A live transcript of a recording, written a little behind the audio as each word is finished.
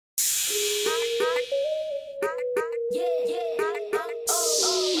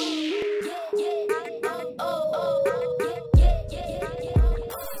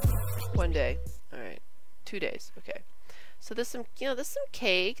One day. Alright. 2 days. Okay. So there's some, there's some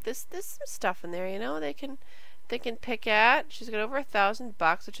cake. There's some stuff in there, they can pick at. She's got over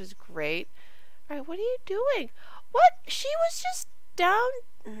 $1,000, which is great. Alright, what are you doing? What? She was just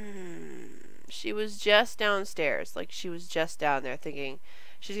she was just downstairs. Like, she was just down there thinking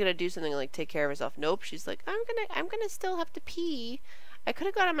she's gonna do something like take care of herself. Nope, she's like, I'm gonna still have to pee. I could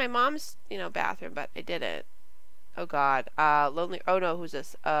have gone in my mom's, bathroom, but I didn't. Oh god. Lonely, oh no, who's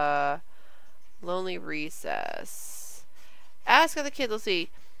this? Lonely recess. Ask other kids, let's see.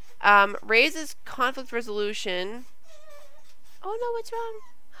 Raises conflict resolution. Oh no, what's wrong?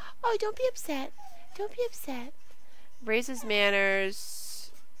 Oh, don't be upset. Don't be upset. Raises manners.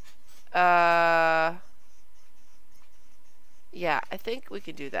 Yeah, I think we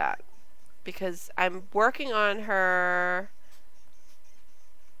can do that. Because I'm working on her.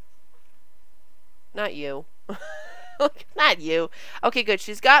 Not you. Not you. Okay, good.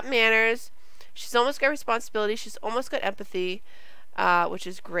 She's got manners. She's almost got responsibility. She's almost got empathy, which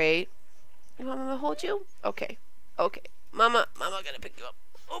is great. You want Mama to hold you? Okay. Okay. Mama gonna pick you up.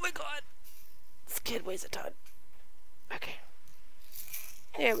 Oh my god. This kid weighs a ton. Okay.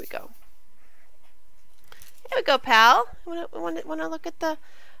 There we go. There we go, pal. Want to look at the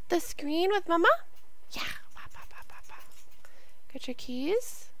screen with Mama? Yeah. Got your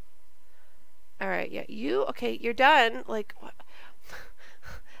keys? Alright, yeah. Okay, you're done. Like, what?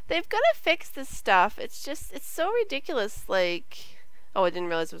 They've got to fix this stuff. It's so ridiculous. Like, oh, I didn't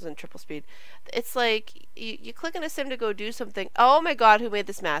realize it was in triple speed. It's like, you click on a sim to go do something. Oh my god, who made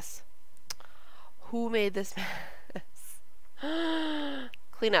this mess? Who made this mess?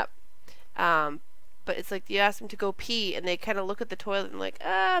 Clean up. But it's like, you ask them to go pee, and they kind of look at the toilet and like,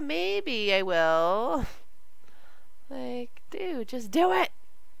 maybe I will. Like, dude, just do it.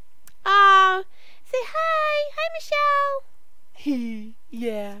 Oh, say hi. Hi, Michelle.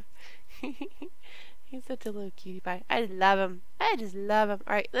 Yeah. He's such a little cutie pie. I love him. I just love him.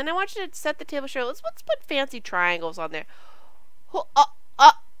 Alright, then I want you to set the table straight. Let's put fancy triangles on there.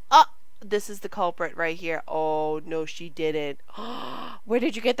 This is the culprit right here. Oh, no, she didn't. Where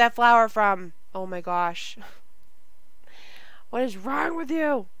did you get that flower from? Oh my gosh. What is wrong with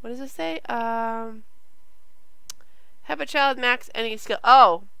you? What does it say? Have a child max any skill.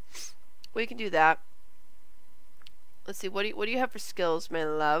 Oh, we can do that. Let's see. What do you have for skills, my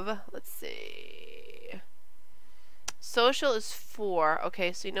love? Let's see. Social is 4.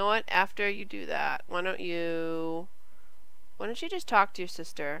 Okay, so you know what? After you do that, why don't you just talk to your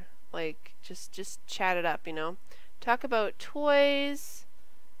sister? Like, just chat it up, Talk about toys.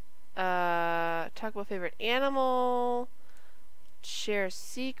 Talk about favorite animal. Share a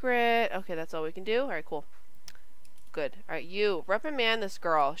secret. Okay, that's all we can do. All right, cool. Good. All right, you reprimand this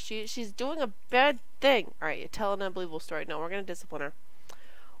girl. She's doing a bad thing. All right, you tell an unbelievable story. No, we're gonna discipline her.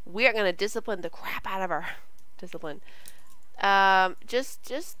 We are gonna discipline the crap out of her. Discipline.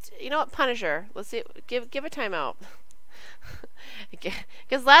 Just you know what? Punish her. Let's see. Give a timeout.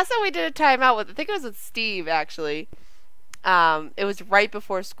 Because last time we did a timeout with, I think it was with Steve actually. It was right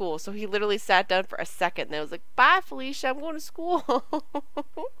before school, so he literally sat down for a second and I was like, "Bye, Felicia. I'm going to school."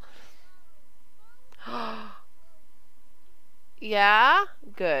 Yeah,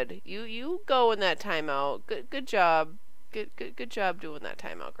 good. You go in that timeout. Good job. Good job doing that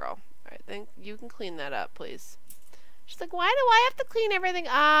timeout, girl. All right, then you can clean that up, please. She's like, "Why do I have to clean everything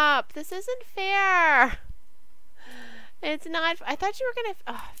up? This isn't fair." It's not. I thought you were gonna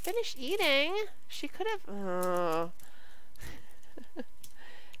finish eating. She could have.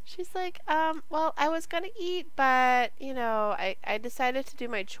 She's like, well, I was gonna eat, but I decided to do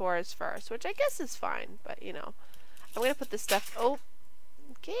my chores first, which I guess is fine. But I'm gonna put this stuff. Oh,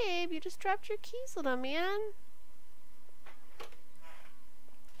 Gabe, you just dropped your keys, little man.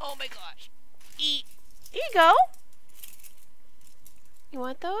 Oh my gosh. Eat. Here you go. You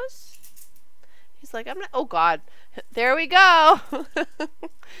want those? He's like, I'm not. Oh God. There we go.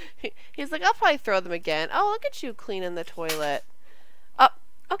 He's like, I'll probably throw them again. Oh, look at you cleaning the toilet. Oh,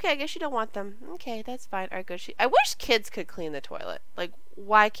 okay. I guess you don't want them. Okay, that's fine. All right, good. I wish kids could clean the toilet. Like,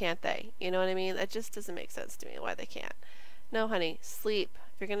 why can't they? You know what I mean? That just doesn't make sense to me why they can't. No, honey, sleep.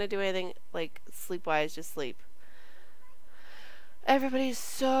 If you're gonna do anything like sleep-wise, just sleep. Everybody's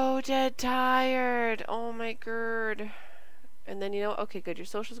so dead tired. Oh my god. And then okay, good. Your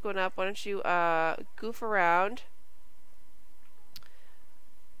social's going up. Why don't you goof around?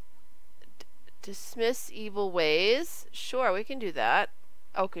 Dismiss evil ways. Sure, we can do that.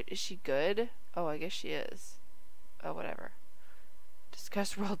 Oh, good. Is she good? Oh, I guess she is. Oh, whatever.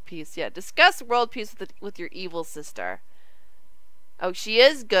 Discuss world peace. Yeah, discuss world peace with your evil sister. Oh, she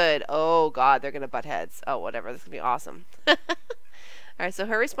is good. Oh, God, they're going to butt heads. Oh, whatever. This is going to be awesome. All right, so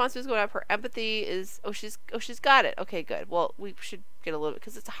her response is going up. Her empathy is... Oh, she's got it. Okay, good. Well, we should get a little bit...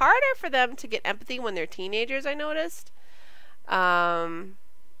 Because it's harder for them to get empathy when they're teenagers, I noticed.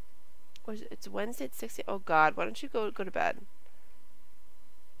 It's Wednesday at 6. Oh, God. Why don't you go to bed?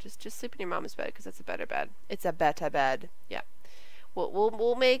 Just sleep in your mom's bed, because that's a better bed. It's a better bed. Yeah.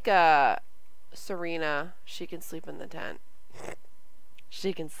 We'll make Serena. She can sleep in the tent.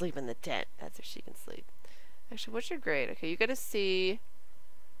 She can sleep in the tent. That's where she can sleep. Actually, what's your grade? Okay, you got a C.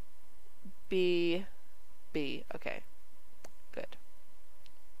 B. Okay. Good.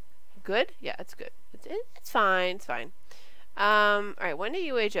 Good? Yeah, it's good. It's fine. It's fine. Alright, when do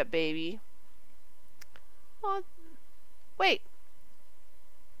you age up, baby? Oh, wait.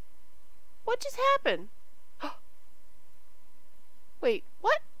 What just happened? Wait,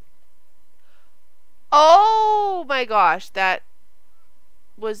 what? Oh my gosh, that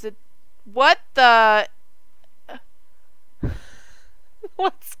was it. What the...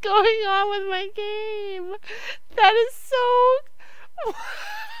 What's going on with my game? That is so...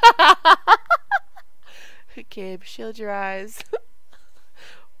 Gabe, shield your eyes.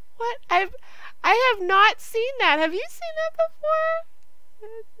 What? I have not seen that. Have you seen that before?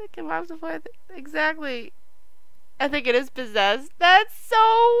 It came out before. Exactly. I think it is possessed. That's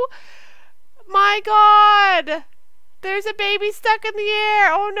so... My God! There's a baby stuck in the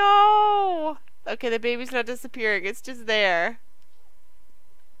air! Oh no! Okay, the baby's not disappearing. It's just there.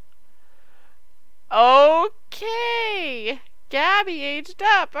 Okay! Gabby aged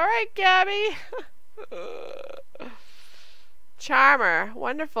up. Alright, Gabby. Charmer.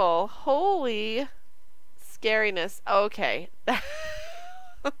 Wonderful. Holy scariness. Okay.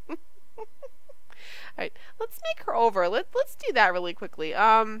 Alright, let's make her over. Let's do that really quickly.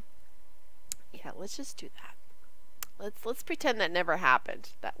 Yeah, let's just do that. Let's pretend that never happened.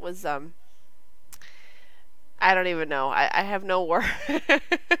 That was I don't even know. I have no words.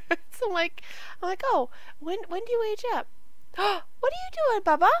 So I'm like, oh, when do you age up? What are you doing,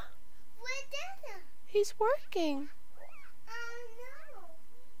 Bubba? He's working.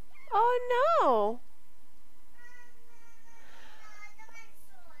 Oh no.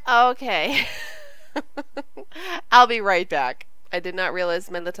 Okay. I'll be right back. I did not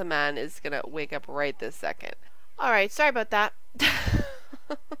realize my little man is gonna wake up right this second. Alright, sorry about that.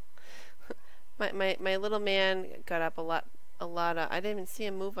 my little man got up a lot of... I didn't even see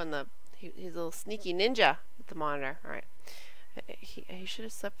him move on the... He's a little sneaky ninja with the monitor. Alright. He should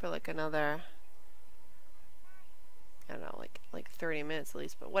have slept for like another... I don't know, like 30 minutes at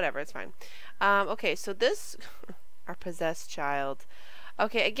least, but whatever, it's fine. Okay, so this... our possessed child.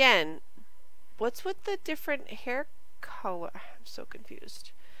 Okay, again, what's with the different hair color? I'm so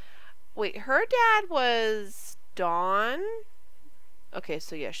confused. Wait, her dad was Dawn? Okay,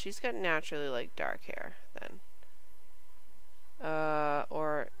 so yeah, she's got naturally like dark hair then.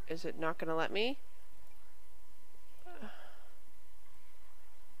 Or is it not gonna let me?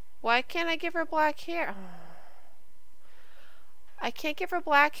 Why can't I give her black hair? I can't give her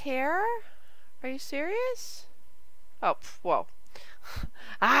black hair? Are you serious? Oh, whoa.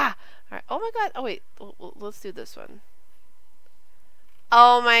 Ah! Alright, oh my God. Oh wait, let's do this one.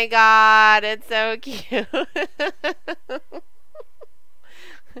 Oh my God, it's so cute.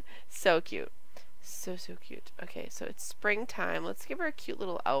 So cute. So cute. Okay, so it's springtime. Let's give her a cute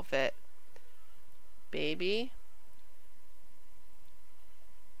little outfit. Baby.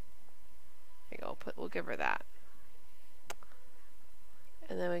 There you go. We'll give her that.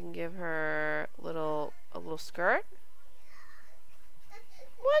 And then we can give her a little skirt.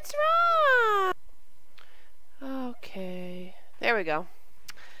 What's wrong? Okay. There we go.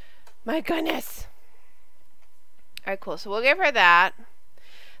 My goodness. Alright, cool. So we'll give her that.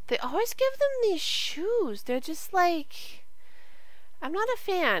 They always give them these shoes. They're just like... I'm not a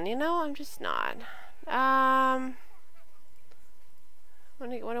fan, you know? I'm just not. Want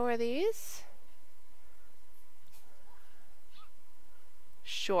to wear these?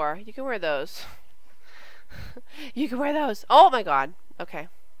 Sure. You can wear those. You can wear those. Oh my God. Okay.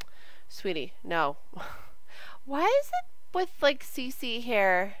 Sweetie, no. Why is it with like CC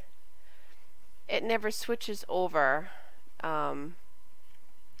hair, it never switches over?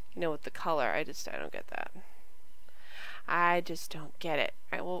 You know, with the color. I don't get that. I just don't get it.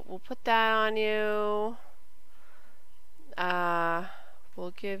 Alright, we'll put that on you.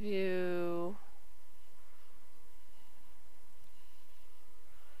 We'll give you...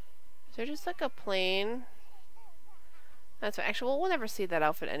 Is there just like a plain... That's fine. Actually, we'll never see that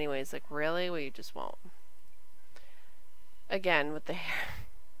outfit anyways. Like, really? We just won't. again with the hair.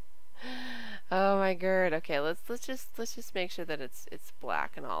 Oh my god. Okay, let's just make sure that it's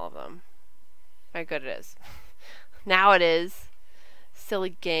black in all of them. My good, it is. Now it is.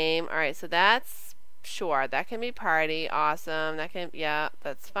 Silly game. All right, so that's sure that can be party. Awesome. That can, yeah,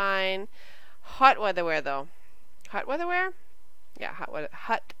 that's fine. Hot weather wear though. Hot weather wear? Yeah,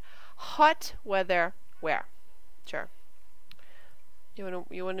 hot weather wear. Sure. You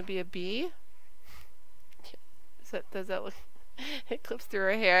wanna be a bee? Does that look? It clips through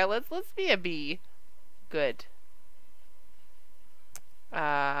her hair. Let's be a bee. Good.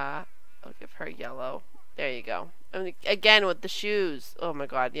 I'll give her yellow. There you go. I mean, again with the shoes. Oh my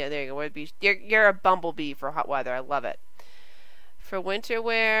god. Yeah, there you go. You're a bumblebee for hot weather. I love it. For winter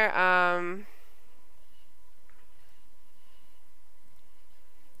wear,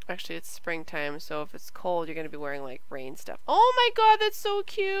 actually it's springtime, so if it's cold, you're gonna be wearing like rain stuff. Oh my god, that's so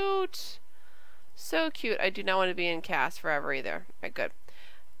cute. So cute. I do not want to be in cast forever either. Alright, good.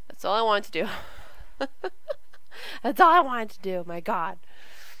 That's all I wanted to do. That's all I wanted to do. My god.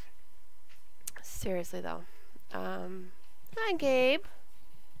 Seriously though. Hi Gabe.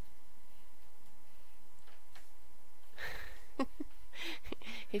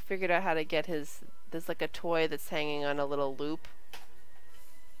 He figured out how to get his, there's like a toy that's hanging on a little loop.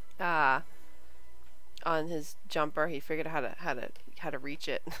 On his jumper. He figured out how to reach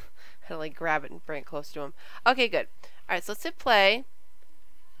it. How to like grab it and bring it close to him. Okay, good. Alright, so let's hit play.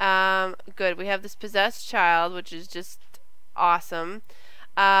 Good. We have this possessed child, which is just awesome.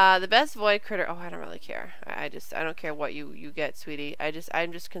 The best void critter. Oh, I don't really care. I don't care what you get, sweetie.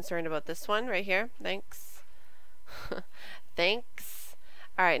 I'm just concerned about this one right here. Thanks. Thanks.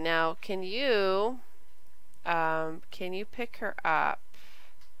 All right, now can you pick her up?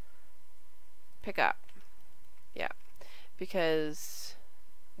 Pick up. Yeah, because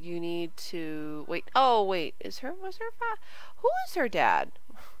you need to wait. Oh, wait. Was her who is her dad?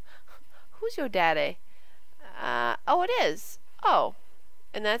 Who's your daddy? Oh, it is. Oh.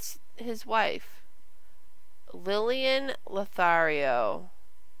 And that's his wife, Lillian Lothario.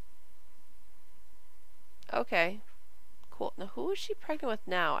 Okay, cool. Now, who is she pregnant with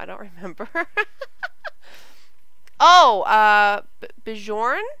now? I don't remember. Oh,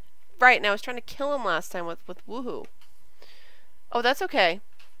 Bjorn? Right, now I was trying to kill him last time with Woohoo. Oh, that's okay.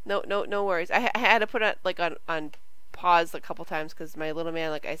 No worries. I had to put it like on pause a couple times because my little man,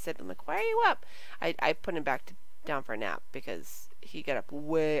 like I said, I'm like, why are you up? I put him back down for a nap because he got up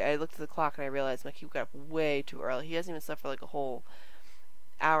way. I looked at the clock and I realized like he got up way too early. He hasn't even slept for like a whole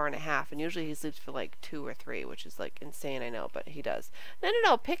hour and a half, and usually he sleeps for like 2 or 3, which is like insane. I know, but he does.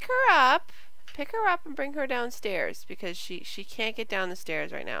 No. Pick her up and bring her downstairs because she can't get down the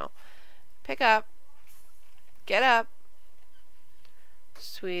stairs right now. Pick up. Get up,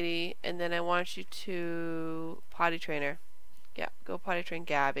 sweetie, and then I want you to potty train her. Yeah, go potty train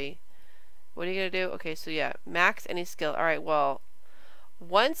Gabby. What are you gonna do? Okay, so yeah, max any skill. All right, well,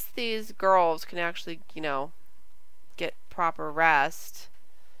 once these girls can actually, you know, get proper rest.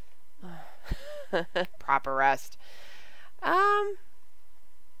 Proper rest.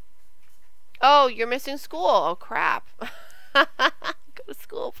 Oh, you're missing school. Oh crap. Go to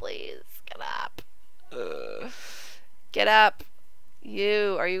school, please. Get up. Get up.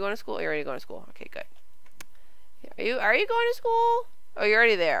 Are you going to school? You're already going to school. Okay, good. Are you going to school? Oh, you're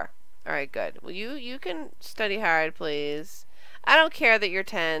already there. All right, good. Well, you can study hard, please. I don't care that you're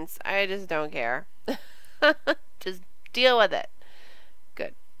tense. I just don't care. Just deal with it.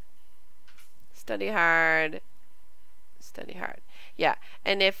 Good. Study hard. Study hard. Yeah,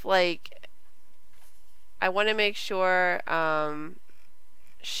 and if like I want to make sure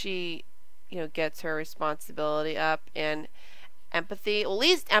she, you know, gets her responsibility up and empathy. Well, at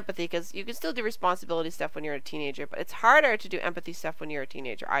least empathy, because you can still do responsibility stuff when you're a teenager, but it's harder to do empathy stuff when you're a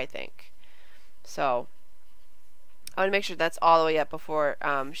teenager, I think. So I want to make sure that's all the way up before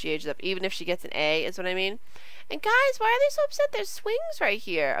she ages up, even if she gets an A, is what I mean. And guys, why are they so upset? There's swings right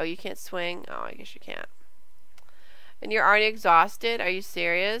here. Oh, you can't swing? Oh, I guess you can't. And you're already exhausted? Are you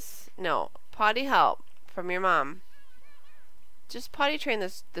serious? No. Potty help from your mom. Just potty train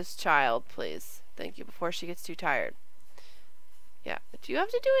this child, please. Thank you, before she gets too tired. Yeah. Do you have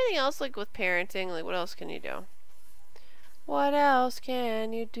to do anything else, like, with parenting? Like, what else can you do? What else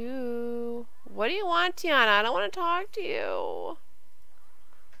can you do? What do you want, Tiana? I don't want to talk to you.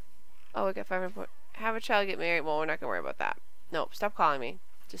 Oh, we got 500 points. Have a child get married. Well, we're not going to worry about that. No, stop calling me.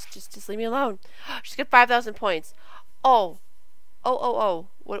 Just leave me alone. She's got 5,000 points. Oh. What are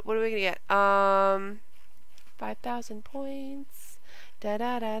we going to get? 5,000 points.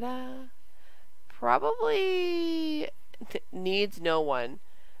 Da-da-da-da. Probably needs no one.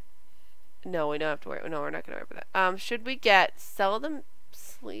 No, we don't have to worry. No, we're not going to worry about that. Should we get Seldom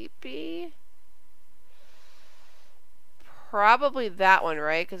Sleepy? Probably that one,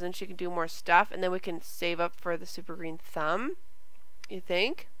 right? Because then she can do more stuff, and then we can save up for the super green thumb. You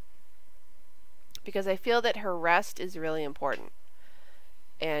think? Because I feel that her rest is really important.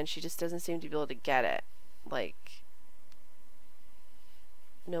 And she just doesn't seem to be able to get it. Like,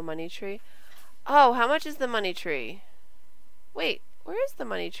 no money tree. Oh, how much is the money tree? Wait, where is the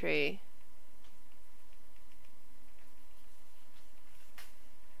money tree?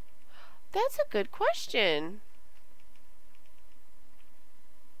 That's a good question.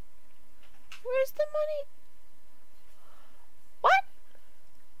 Where's the money? What?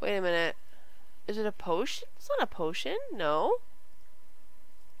 Wait a minute. Is it a potion? It's not a potion. No.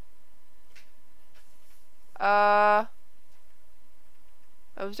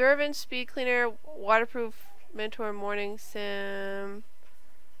 Observant, speed cleaner, waterproof, mentor, morning sim,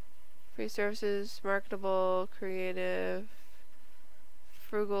 free services, marketable, creative,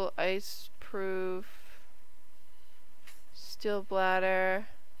 frugal, ice proof, steel bladder,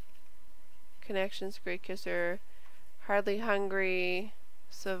 connections, great kisser, hardly hungry,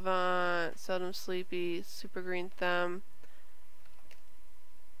 savant, seldom sleepy, super green thumb.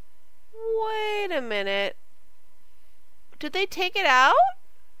 Wait a minute. Did they take it out?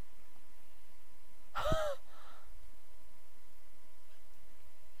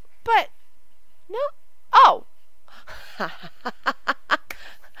 But no. Oh.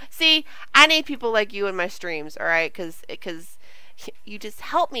 See, I need people like you in my streams, all right? Because you just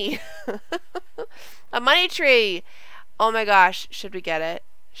help me. A money tree. Oh my gosh, should we get it?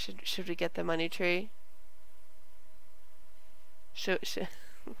 Should we get the money tree? Should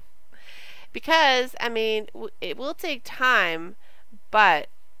because I mean, it will take time, but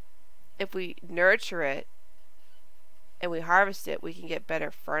if we nurture it and we harvest it, we can get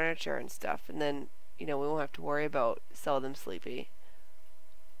better furniture and stuff, and then we won't have to worry about Seldom Sleepy.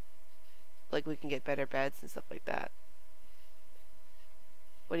 Like, we can get better beds and stuff like that.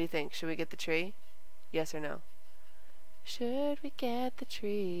 What do you think? Should we get the tree? Yes or no? Should we get the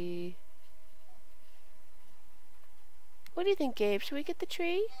tree? What do you think, Gabe? Should we get the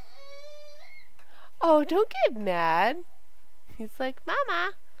tree? Oh, don't get mad. He's like,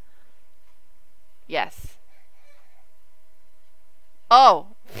 Mama. Yes. Oh.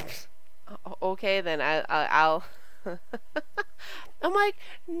 Okay, then I'll I'm like,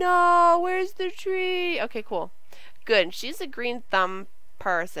 no, where's the tree? Okay, cool. Good. She's a green thumb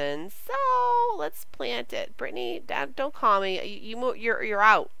person, so let's plant it. Brittany, Dad, don't call me. You're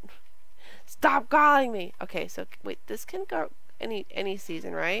out. Stop calling me. Okay, so wait, this can go any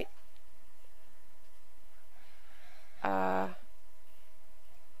season, right?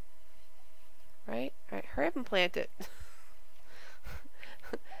 Right? Alright, hurry up and plant it.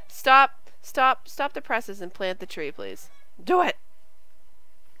 Stop the presses and plant the tree, please. Do it!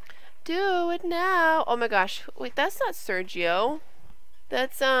 Do it now! Oh my gosh. Wait, that's not Sergio.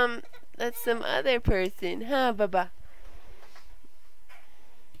 That's some other person. Huh, Baba?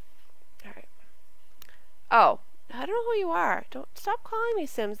 Alright. Oh. I don't know who you are. Don't stop calling me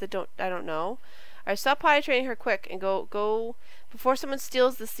Sims that I don't know. Alright, stop potty training her quick and go before someone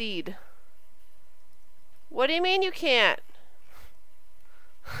steals the seed. What do you mean you can't?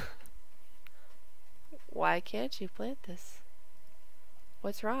 Why can't you plant this?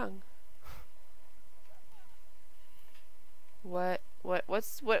 What's wrong? What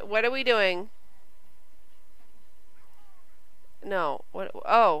are we doing? No. What?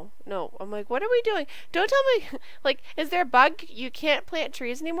 Oh, no. I'm like, what are we doing? Don't tell me. Like, is there a bug? You can't plant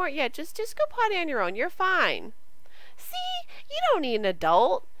trees anymore? Yeah, just go potty on your own. You're fine. See? You don't need an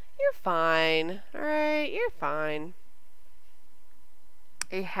adult. You're fine. All right, you're fine.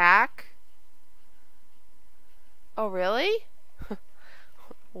 A hack? Oh, really?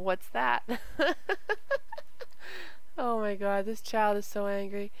 What's that? Oh my god, this child is so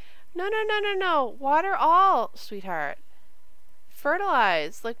angry. No. Water all, sweetheart.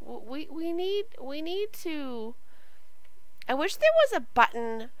 Fertilize. Like, we need to... I wish there was a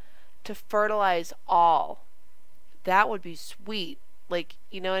button to fertilize all. That would be sweet. Like,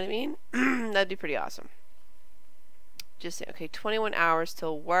 you know what I mean? That'd be pretty awesome. Just, okay, 21 hours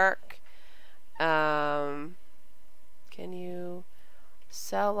till work. Can you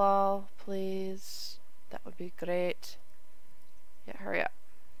sell all, please? That would be great. Yeah, hurry up.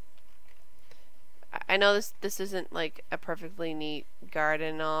 I know this isn't like a perfectly neat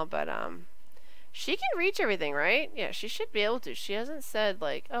garden and all, but she can reach everything, right? Yeah, she should be able to. She hasn't said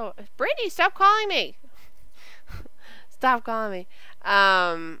like, oh, Brittany, stop calling me. Stop calling me.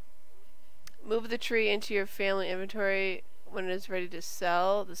 Move the tree into your family inventory. When it is ready to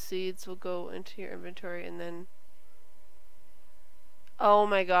sell, the seeds will go into your inventory and then... Oh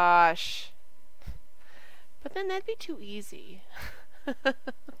my gosh. But then that'd be too easy.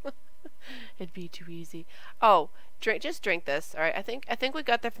 It'd be too easy. Oh, just drink this. All right. I think we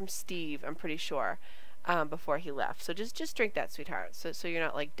got that from Steve. I'm pretty sure, before he left. So just drink that, sweetheart. So you're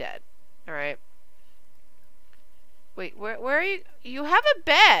not like dead. All right. Wait, where are you? You have a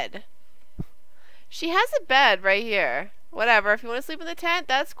bed. She has a bed right here. Whatever. If you want to sleep in the tent,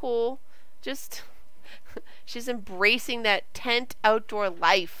 that's cool. Just she's embracing that tent outdoor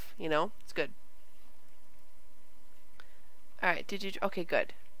life. You know, it's good. All right. Did you? Okay,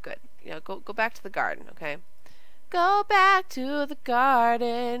 good. Good. You know, go back to the garden, okay? Go back to the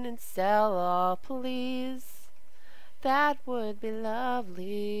garden and sell all, please. That would be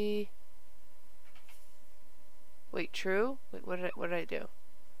lovely. Wait, true? Wait, what did I do?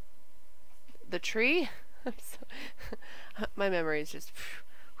 The tree? I'm so my memory is just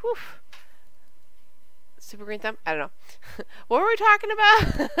whew. Super green thumb? I don't know. What were we talking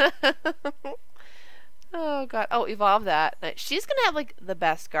about? Oh god. Oh, evolve that. She's gonna have like the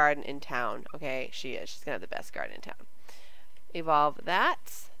best garden in town. Okay, she is. She's gonna have the best garden in town. Evolve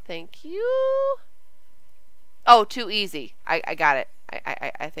that. Thank you. Oh, too easy. I got it.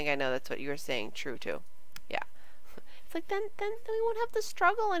 I think I know that's what you were saying. True too. Yeah. It's like then we won't have the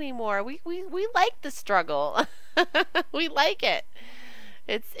struggle anymore. We like the struggle. We like it.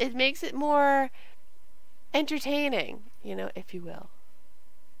 It makes it more entertaining, you know, if you will.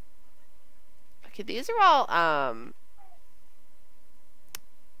 Okay, these are all,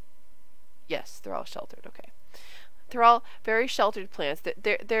 yes, they're all sheltered, okay. They're all very sheltered plants.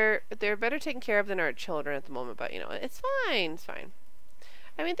 They're better taken care of than our children at the moment, but, you know, it's fine, it's fine.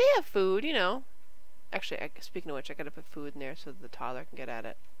 I mean, they have food, you know. Actually, speaking of which, I gotta put food in there so that the toddler can get at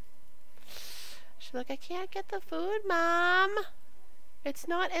it. She's like, I can't get the food, Mom. It's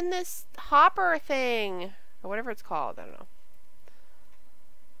not in this hopper thing. Or whatever it's called, I don't know.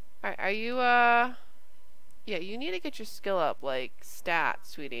 Alright, are you, yeah, you need to get your skill up, like, stat,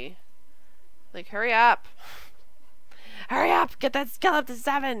 sweetie. Like, hurry up. Hurry up! Get that skill up to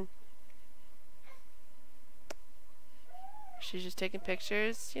 7! She's just taking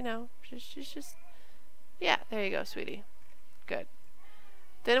pictures, you know. She's just... Yeah, there you go, sweetie. Good.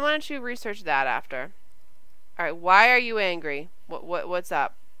 Then why don't you research that after? Alright, why are you angry? What's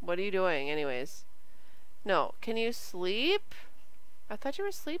up? What are you doing, anyways? No, can you sleep? I thought you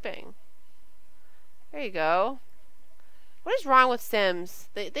were sleeping. There you go. What is wrong with Sims?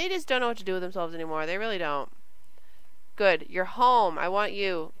 They just don't know what to do with themselves anymore. They really don't. Good. You're home. I want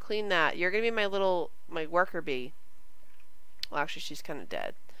you. Clean that. You're going to be my worker bee. Well, actually, she's kind of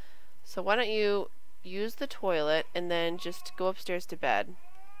dead. So why don't you use the toilet and then just go upstairs to bed.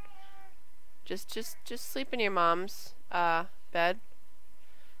 Just sleep in your mom's bed.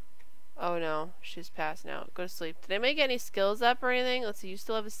 Oh no, she's passed now. Go to sleep. Did anybody get any skills up or anything? Let's see, you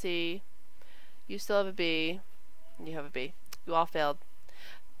still have a C. You still have a B. And you have a B. You all failed.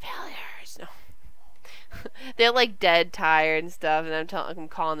 Failures. No. They're like dead tired and stuff, and I'm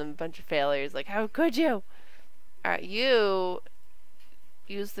calling them a bunch of failures. Like, how could you? Alright, you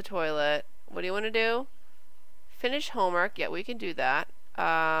use the toilet. What do you want to do? Finish homework. Yeah, we can do that.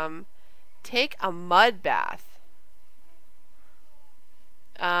 Take a mud bath.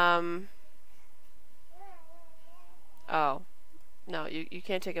 Oh. No, you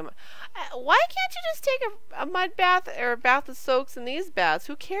can't take a mud. Why can't you just take a mud bath or a bath that soaks in these baths?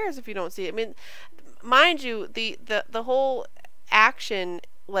 Who cares if you don't see it? I mean, mind you, the whole action,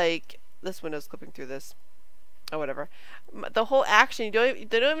 like, this window's clipping through this. Or whatever. The whole action, they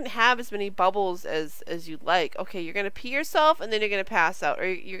don't even have as many bubbles as you'd like. Okay, you're going to pee yourself and then you're going to pass out. Or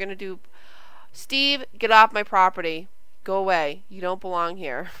you're going to do... Steve, get off my property. Go away. You don't belong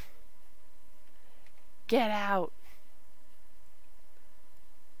here. Get out.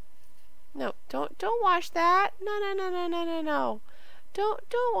 No, don't wash that. No.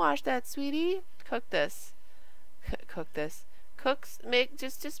 Don't wash that, sweetie. Cook this. Cook this.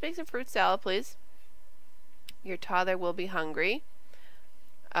 Just make some fruit salad, please. Your toddler will be hungry.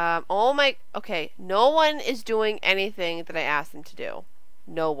 Oh my... Okay, no one is doing anything that I asked them to do.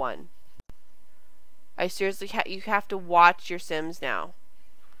 No one. I seriously... you have to watch your Sims now.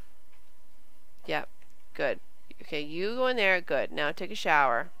 Yep. Good. Okay, you go in there. Good. Now take a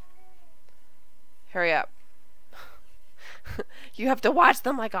shower. Hurry up. You have to watch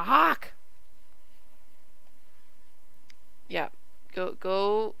them like a hawk. Yep.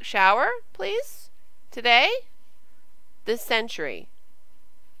 Go shower, please. Today? This century.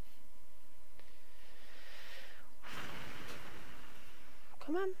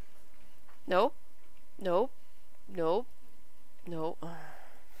 Come on. Nope. Nope. Nope. No.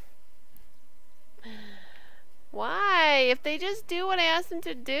 Why? If they just do what I asked them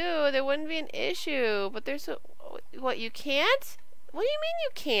to do, there wouldn't be an issue. But there's a... What, you can't? What do you mean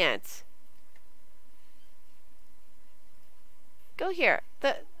you can't? Go here.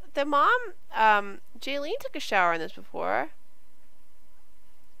 The mom, Jaylene took a shower in this before.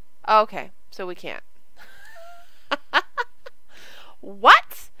 Okay, so we can't.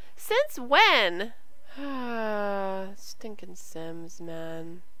 What? Since when? Stinking Sims,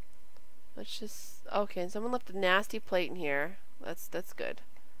 man. Let's just... Okay, someone left a nasty plate in here. That's good.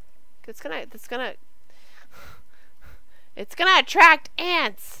 It's gonna attract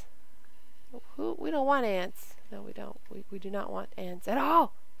ants. We don't want ants. No, we don't. We do not want ants at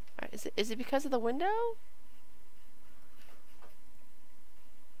all. Alright, is it because of the window?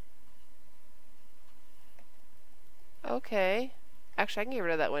 Okay. Actually, I can get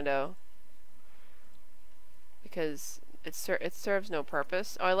rid of that window. Because it serves no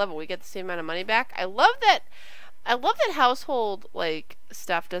purpose. Oh, I love it. We get the same amount of money back. I love that household, like,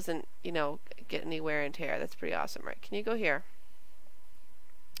 stuff doesn't, you know, get any wear and tear. That's pretty awesome, right? Can you go here?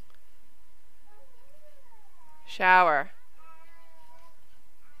 Shower.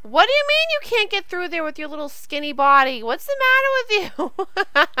 What do you mean you can't get through there with your little skinny body? What's the matter with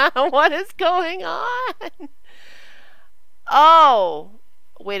you? What is going on? Oh,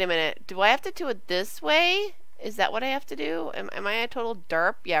 wait a minute. Do I have to do it this way? Is that what I have to do? Am I a total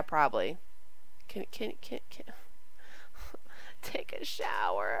derp? Yeah, probably. Can take a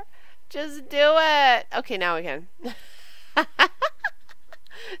shower. Just do it. Okay, now we can.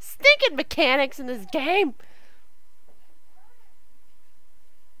 Stinking mechanics in this game.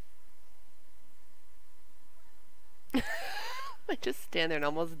 I just stand there and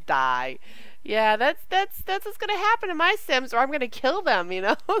almost die. Yeah, that's what's gonna happen to my Sims, or I'm gonna kill them. You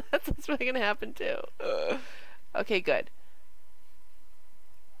know, that's what's really gonna happen too. Okay, good.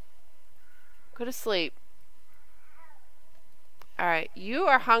 Go to sleep. All right, you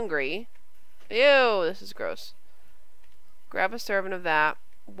are hungry. Ew, this is gross. Grab a serving of that.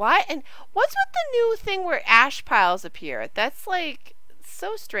 Why? And what's with the new thing where ash piles appear? That's like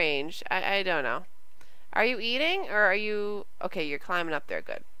so strange. I don't know. Are you eating or are you... Okay, you're climbing up there.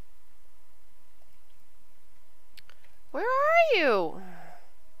 Good. Where are you?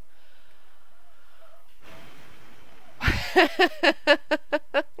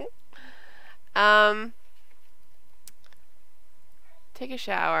 Take a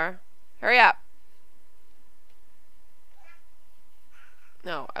shower. Hurry up.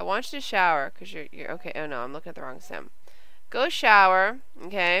 No, I want you to shower because you're okay. Oh no, I'm looking at the wrong sim. Go shower.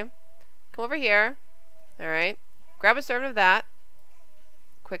 Okay. Come over here. All right. Grab a serving of that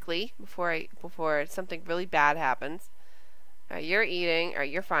quickly before something really bad happens. All right, you're eating. All right,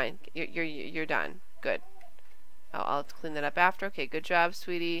 you're fine. You're done. Good. I'll clean that up after. Okay, good job,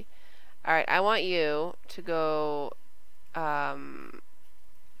 sweetie. All right, I want you to go.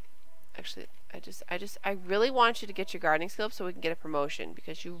 Actually, I really want you to get your gardening skill up so we can get a promotion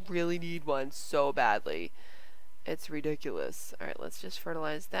because you really need one so badly. It's ridiculous. All right, let's just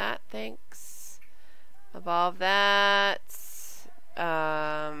fertilize that. Thanks. Evolve that.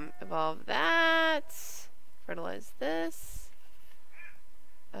 Evolve that. Fertilize this.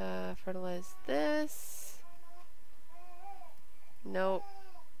 Fertilize this. Nope.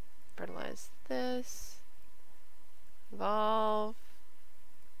 Fertilize this. Evolve.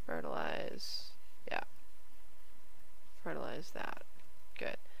 Fertilize. Yeah. Fertilize that.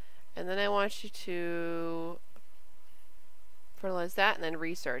 Good. And then I want you to fertilize that and then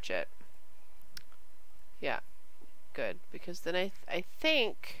research it. Yeah. Good. Because then I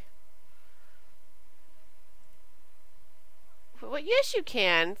think... Well, yes you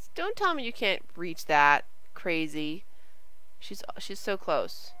can. Don't tell me you can't reach that. Crazy. She's so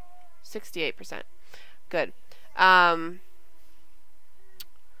close. 68%. Good.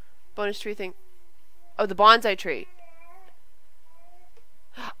 Bonus tree thing. Oh, the bonsai tree.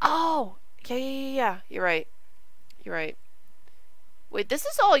 Oh! Yeah. You're right. You're right. Wait, this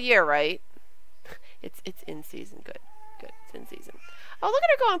is all year, right? It's in season. Good. It's in season. Oh, look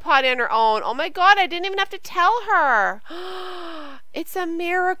at her going potty on her own. Oh my god, I didn't even have to tell her. It's a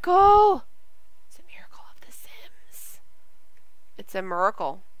miracle. It's a miracle of the Sims. It's a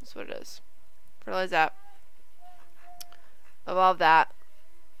miracle. That's what it is. Fertilize that. Evolve that.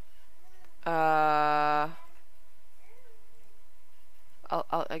 I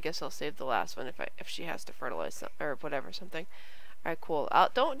guess I'll save the last one if she has to fertilize some, or whatever, something. All right, cool.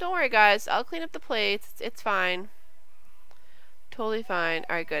 Don't worry, guys. I'll clean up the plates. It's fine. Totally fine.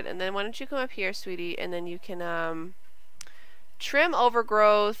 All right, good. And then why don't you come up here, sweetie, and then you can trim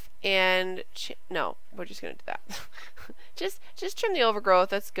overgrowth and no, we're just gonna do that. Just trim the overgrowth.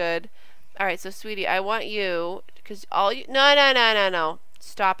 That's good. All right, so sweetie, I want you, because all you, no.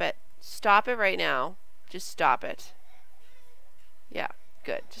 Stop it. Stop it right now. Just stop it. Yeah,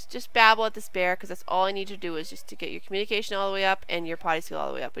 good. Just babble at this bear, because that's all I need to do is just to get your communication all the way up and your potty skill all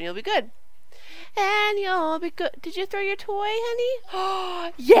the way up, and you'll be good. And you'll be good. Did you throw your toy, honey?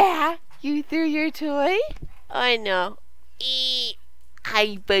 Oh, yeah. You threw your toy? I know.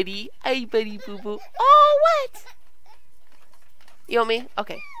 Hi, buddy. Hi, buddy, boo-boo. Oh, what? You want me?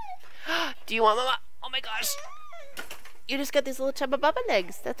 Okay. Do you want mama? Oh, my gosh. You just got these little chubba bubba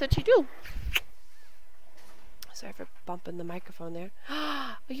legs. That's what you do. Sorry for bumping the microphone there.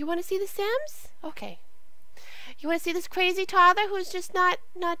 Oh, you want to see the Sims? Okay. You want to see this crazy toddler who's just not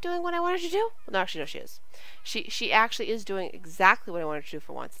doing what I want her to do? Well, no, actually, no, she is. She actually is doing exactly what I want her to do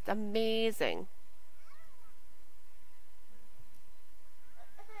for once. It's amazing.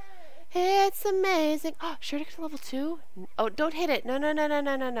 It's amazing. Oh, sure to get to level 2? Oh, don't hit it.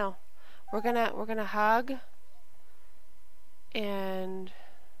 No. We're gonna hug and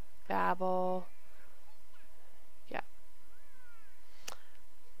babble. Yeah.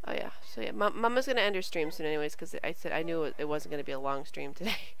 Oh yeah. So yeah, Mama's gonna end her stream soon, anyways, because I said I knew it wasn't gonna be a long stream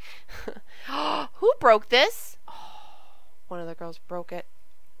today. Who broke this? Oh, one of the girls broke it.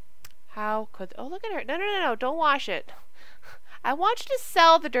 How could? Oh, look at her. No. Don't wash it. I want you to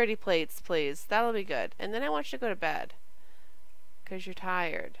sell the dirty plates, please. That'll be good. And then I want you to go to bed. Because you're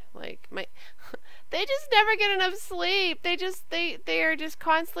tired. Like, they just never get enough sleep. They are just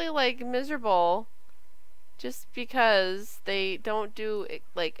constantly, like, miserable. Just because they don't do,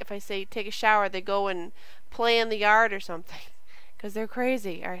 like, if I say take a shower, they go and play in the yard or something. Because they're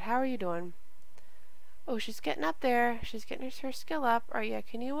crazy. Alright, how are you doing? Oh, she's getting up there. She's getting her skill up. Alright, yeah,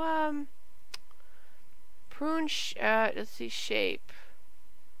 can you, prune, let's see, shape.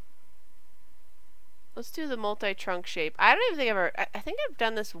 Let's do the multi-trunk shape. I don't even think I've ever, I think I've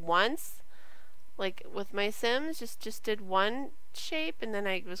done this once, like with my Sims, just did one shape, and then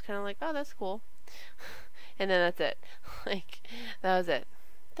I was kind of like, oh, that's cool. And then that's it. Like, that was it.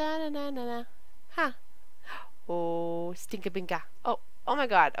 Da-na-na-na-na. Huh. Oh, stinka-binka. Oh my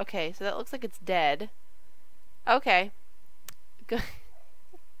god. Okay, so that looks like it's dead. Okay. Good.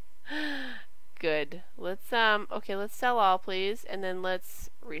 Good. Let's okay, let's sell all, please, and then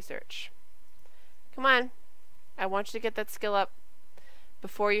let's research. Come on. I want you to get that skill up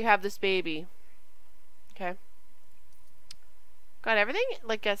before you have this baby. Okay. God, everything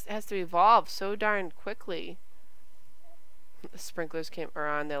like has to evolve so darn quickly. The sprinklers are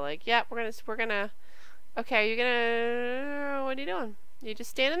on. They're like, yeah, we're gonna. Okay, you're gonna. What are you doing? You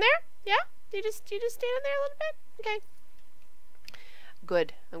just standing there? Yeah. You just standing there a little bit. Okay.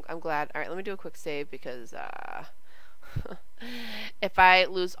 Good. I'm glad. Alright, let me do a quick save because if I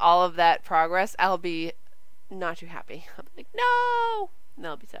lose all of that progress, I'll be not too happy. I'll be like, no! And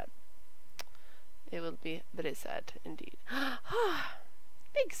I'll be sad. It will be very sad indeed.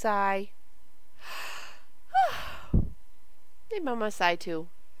 Big sigh. Maybe Mama sigh too.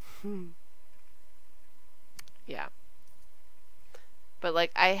 Yeah. But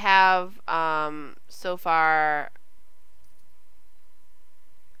like I have so far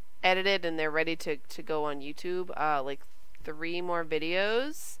edited and they're ready to go on YouTube, like 3 more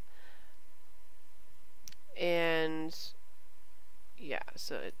videos, and yeah,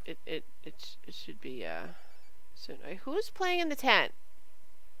 so it should be soon. Right, who's playing in the tent?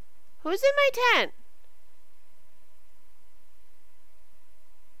 Who's in my tent?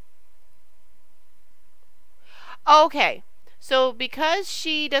 Okay, so because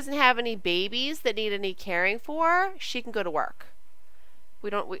she doesn't have any babies that need any caring for, she can go to work.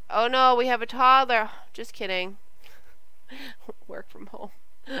 Oh no, we have a toddler. Just kidding. Work from home.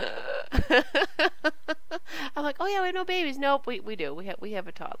 I'm like, oh yeah, we have no babies. Nope, we do. We have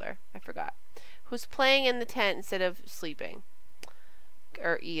a toddler. I forgot. Who's playing in the tent instead of sleeping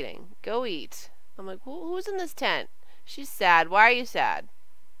or eating. Go eat. I'm like, who's in this tent? She's sad. Why are you sad?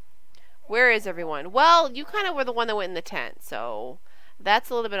 Where is everyone? Well, you kind of were the one that went in the tent, so that's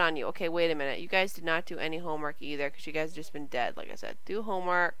a little bit on you. Okay, wait a minute. You guys did not do any homework either because you guys have just been dead, like I said. Do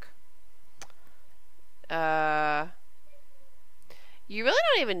homework. You really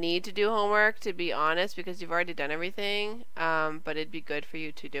don't even need to do homework, to be honest, because you've already done everything. But it'd be good for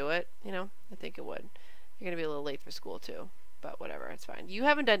you to do it, you know? I think it would. You're going to be a little late for school, too. But whatever, it's fine. You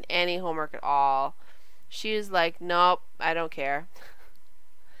haven't done any homework at all. She's like, nope, I don't care.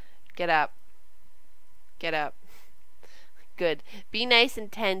 Get up. Get up. Good. Be nice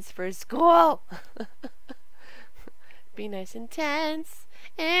and tense for school. Be nice and tense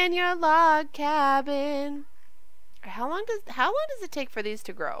in your log cabin. How long does it take for these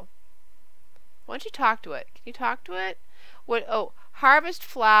to grow? Why don't you talk to it? Can you talk to it? What? Oh, harvest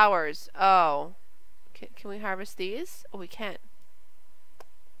flowers. Oh. Can we harvest these? Oh, we can.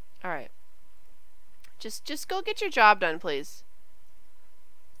 Alright. Just go get your job done, please.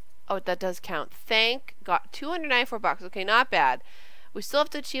 Oh, that does count. Thank God. 294 bucks. Okay, not bad. We still have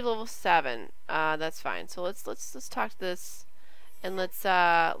to achieve level 7. That's fine. So let's talk to this, and let's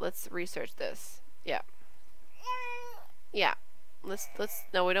research this. Yeah. Yeah. Let's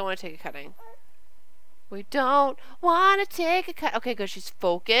no, we don't want to take a cutting. We don't want to take a cut. Okay, good. She's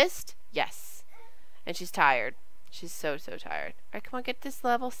focused. Yes. And she's tired. She's so tired. Alright, come on, get this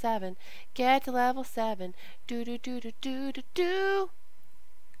level 7. Get to level 7. Do do do do do do do.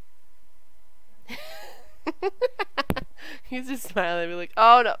 He's just smiling at me like,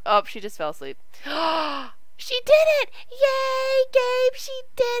 oh no, oh, she just fell asleep. She did it! Yay, Gabe, she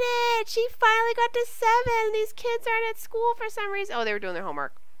did it! She finally got to 7. These kids aren't at school for some reason. Oh, they were doing their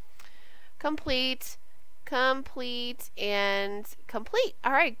homework. Complete, and complete.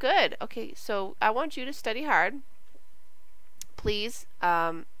 Alright, good. Okay, so I want you to study hard. Please,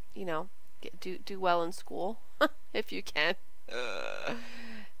 you know, do well in school if you can.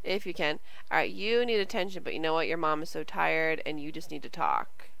 If you can. Alright, you need attention, but you know what? Your mom is so tired, and you just need to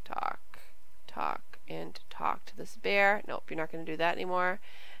talk, and talk to this bear. Nope, you're not going to do that anymore.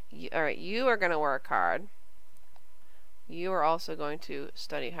 Alright, you are going to work hard. You are also going to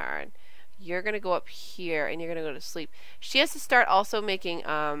study hard. You're going to go up here, and you're going to go to sleep. She has to start also making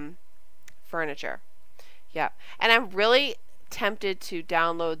furniture. Yeah, and I'm really tempted to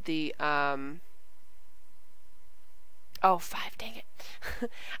download the oh, 5, dang it.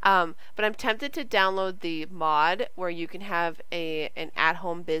 But I'm tempted to download the mod where you can have an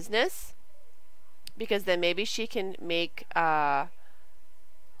at-home business, because then maybe she can make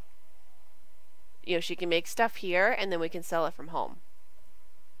you know, she can make stuff here, and then we can sell it from home.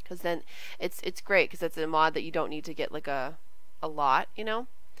 Because then it's great, because it's a mod that you don't need to get like a lot, you know.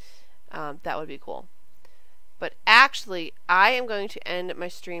 That would be cool. But actually, I am going to end my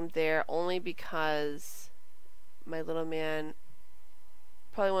stream there, only because my little man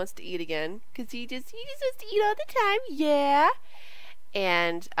probably wants to eat again, because he just wants to eat all the time. Yeah.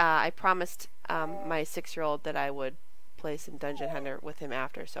 And I promised my 6-year-old that I would play some Dungeon Hunter with him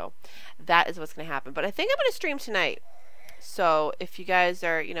after, so that is what's going to happen. But I think I'm going to stream tonight, so if you guys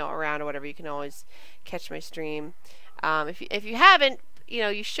are, you know, around or whatever, you can always catch my stream. If you haven't, you know,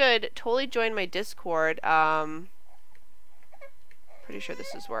 you should totally join my Discord. Pretty sure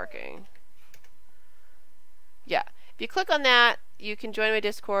this is working. Yeah, if you click on that, you can join my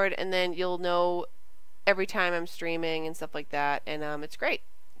Discord, and then you'll know every time I'm streaming and stuff like that, and it's great.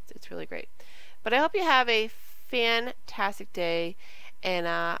 It's really great. But I hope you have a fantastic day, and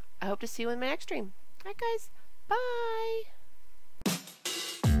I hope to see you in my next stream. Alright guys, bye!